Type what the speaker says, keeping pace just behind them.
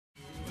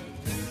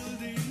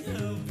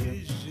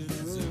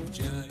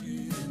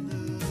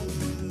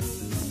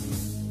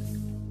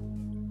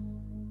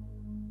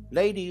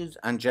Ladies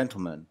and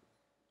gentlemen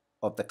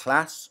of the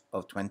class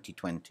of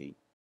 2020,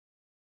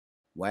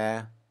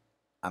 wear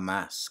a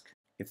mask.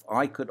 If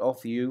I could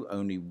offer you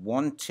only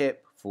one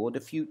tip for the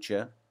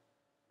future,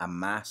 a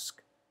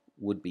mask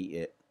would be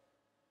it.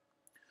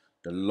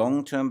 The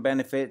long-term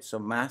benefits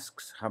of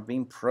masks have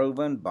been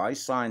proven by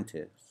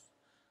scientists,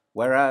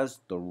 whereas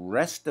the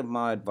rest of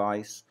my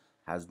advice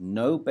has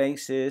no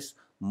basis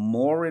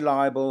more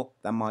reliable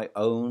than my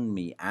own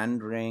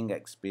meandering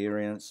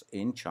experience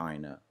in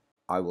China.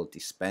 I will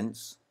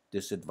dispense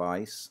this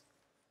advice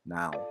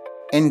now.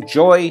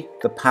 Enjoy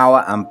the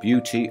power and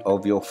beauty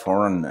of your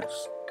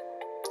foreignness.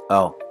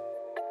 Oh,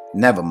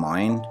 never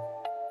mind.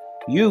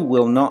 You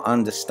will not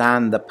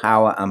understand the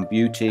power and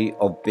beauty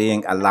of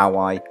being a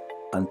Laowai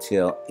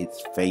until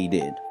it's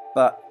faded.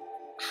 But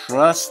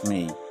trust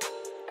me,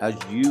 as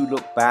you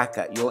look back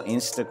at your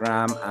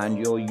Instagram and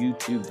your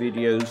YouTube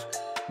videos,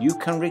 you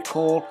can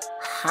recall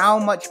how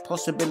much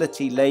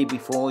possibility lay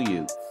before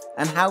you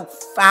and how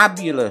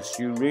fabulous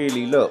you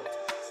really looked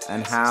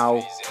and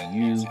how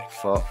you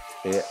fucked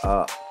it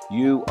up.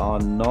 You are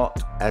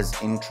not as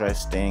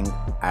interesting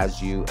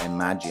as you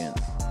imagine.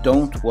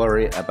 Don't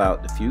worry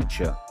about the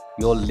future.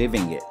 You're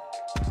living it.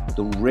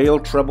 The real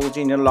troubles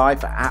in your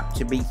life are apt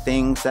to be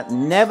things that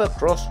never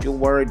crossed your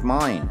worried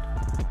mind.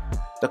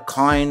 The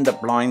kind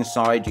that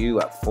blindside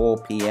you at 4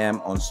 p.m.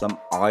 on some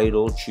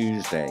idle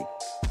Tuesday.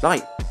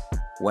 Like,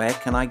 where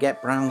can I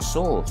get brown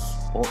sauce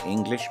or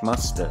English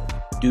mustard?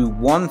 Do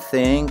one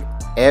thing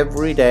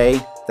every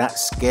day that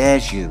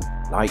scares you,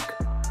 like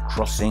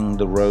crossing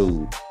the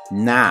road.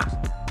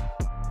 Nap.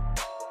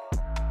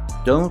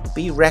 Don't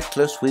be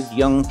reckless with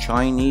young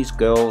Chinese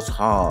girls'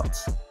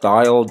 hearts.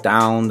 Dial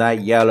down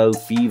that yellow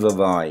fever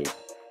vibe.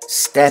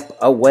 Step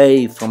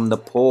away from the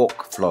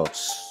pork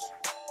floss.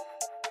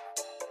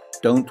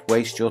 Don't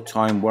waste your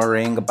time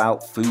worrying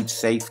about food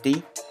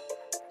safety.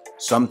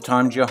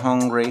 Sometimes you're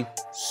hungry,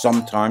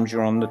 sometimes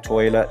you're on the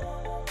toilet.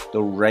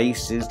 The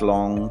race is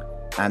long,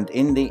 and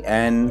in the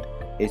end,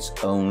 it's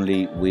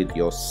only with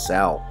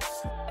yourself.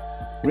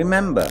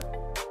 Remember,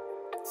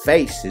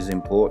 face is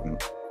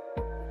important.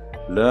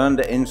 Learn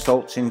the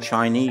insults in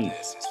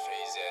Chinese.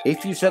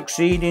 If you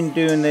succeed in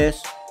doing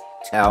this,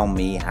 tell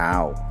me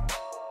how.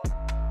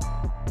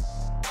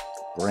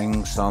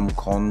 Bring some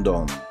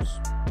condoms.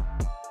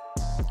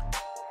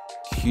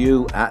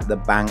 Queue at the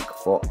bank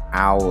for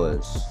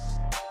hours.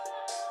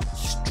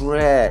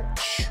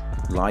 Stretch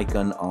like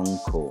an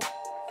uncle.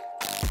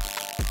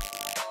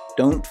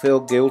 Don't feel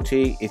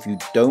guilty if you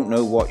don't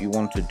know what you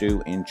want to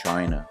do in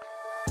China.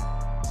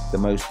 The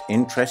most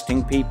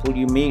interesting people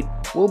you meet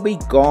will be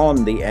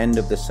gone the end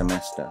of the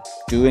semester,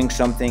 doing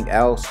something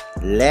else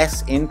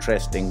less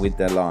interesting with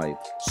their lives.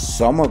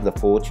 Some of the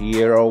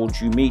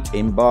 40-year-olds you meet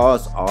in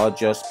bars are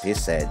just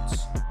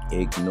pissheads.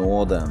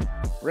 Ignore them.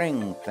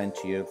 Bring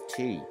plenty of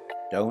tea.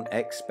 Don't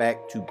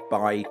expect to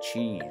buy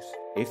cheese.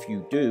 If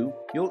you do,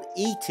 you'll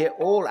eat it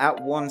all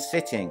at one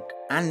sitting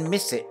and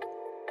miss it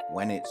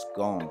when it's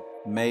gone.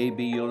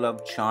 Maybe you'll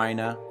love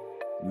China,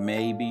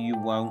 maybe you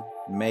won't.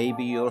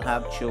 Maybe you'll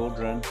have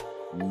children,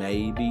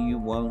 maybe you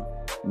won't.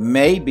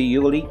 Maybe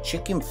you'll eat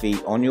chicken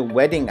feet on your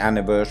wedding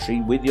anniversary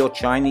with your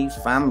Chinese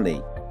family.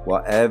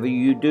 Whatever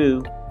you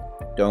do,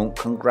 don't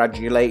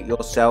congratulate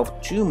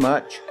yourself too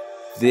much.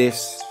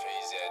 This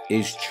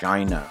is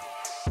China.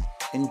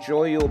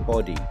 Enjoy your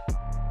body.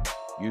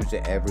 Use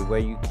it everywhere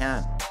you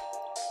can.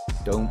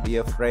 Don't be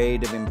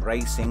afraid of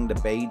embracing the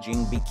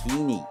Beijing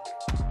bikini.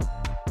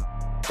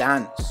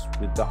 Dance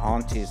with the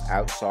aunties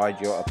outside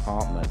your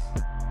apartment.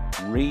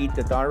 Read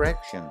the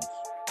directions.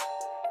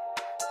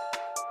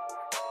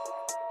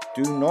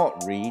 Do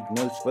not read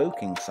no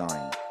smoking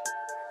signs.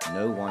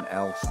 No one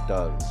else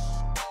does.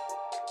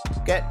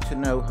 Get to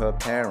know her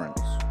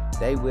parents.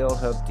 They will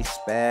have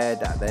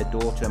despaired at their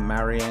daughter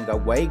marrying a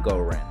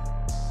Uyghur.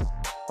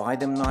 Buy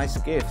them nice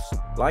gifts,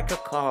 like a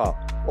car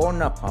or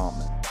an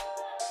apartment.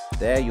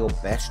 They're your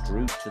best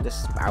route to the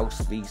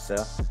spouse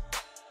visa.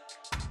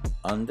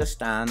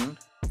 Understand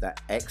that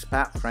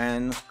expat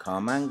friends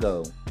come and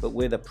go, but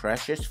with a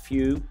precious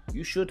few,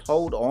 you should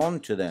hold on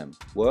to them.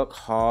 Work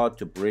hard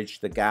to bridge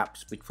the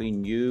gaps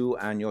between you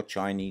and your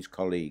Chinese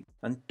colleague.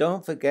 And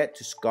don't forget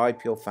to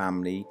Skype your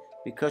family,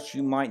 because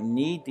you might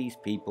need these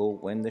people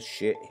when the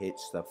shit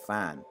hits the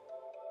fan.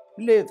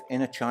 Live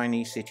in a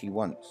Chinese city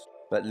once,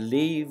 but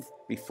leave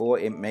before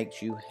it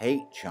makes you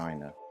hate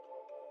China.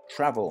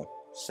 Travel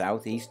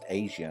Southeast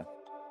Asia.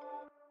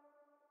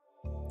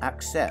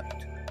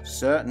 Accept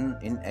certain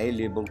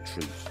inalienable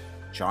truths.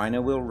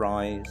 China will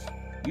rise.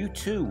 You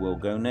too will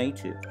go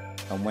native.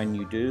 And when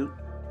you do,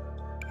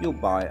 you'll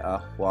buy a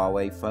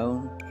Huawei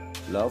phone,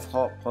 love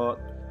hot pot,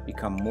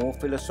 become more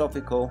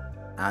philosophical,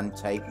 and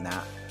take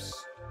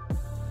naps.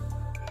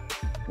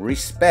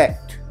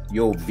 Respect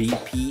your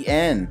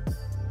VPN.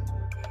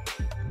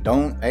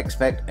 Don't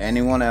expect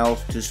anyone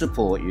else to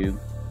support you.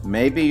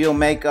 Maybe you'll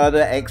make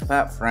other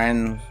expat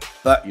friends,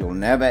 but you'll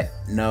never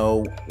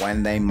know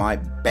when they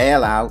might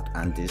bail out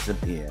and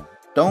disappear.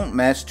 Don't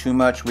mess too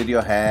much with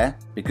your hair,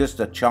 because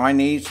the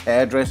Chinese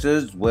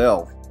hairdressers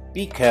will.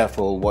 Be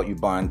careful what you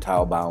buy on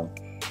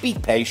Taobao. Be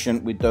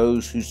patient with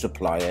those who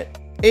supply it.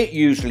 It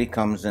usually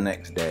comes the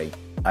next day.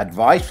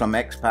 Advice from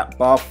expat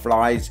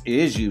barflies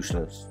is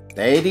useless.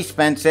 They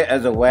dispense it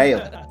as a way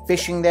of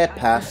fishing their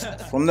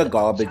past from the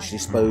garbage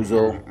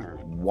disposal,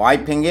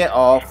 wiping it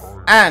off,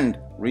 and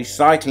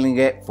recycling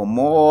it for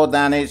more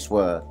than it's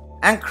worth,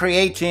 and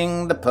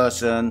creating the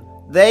person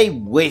they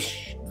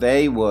wish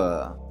they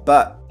were.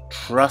 But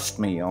trust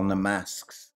me on the masks.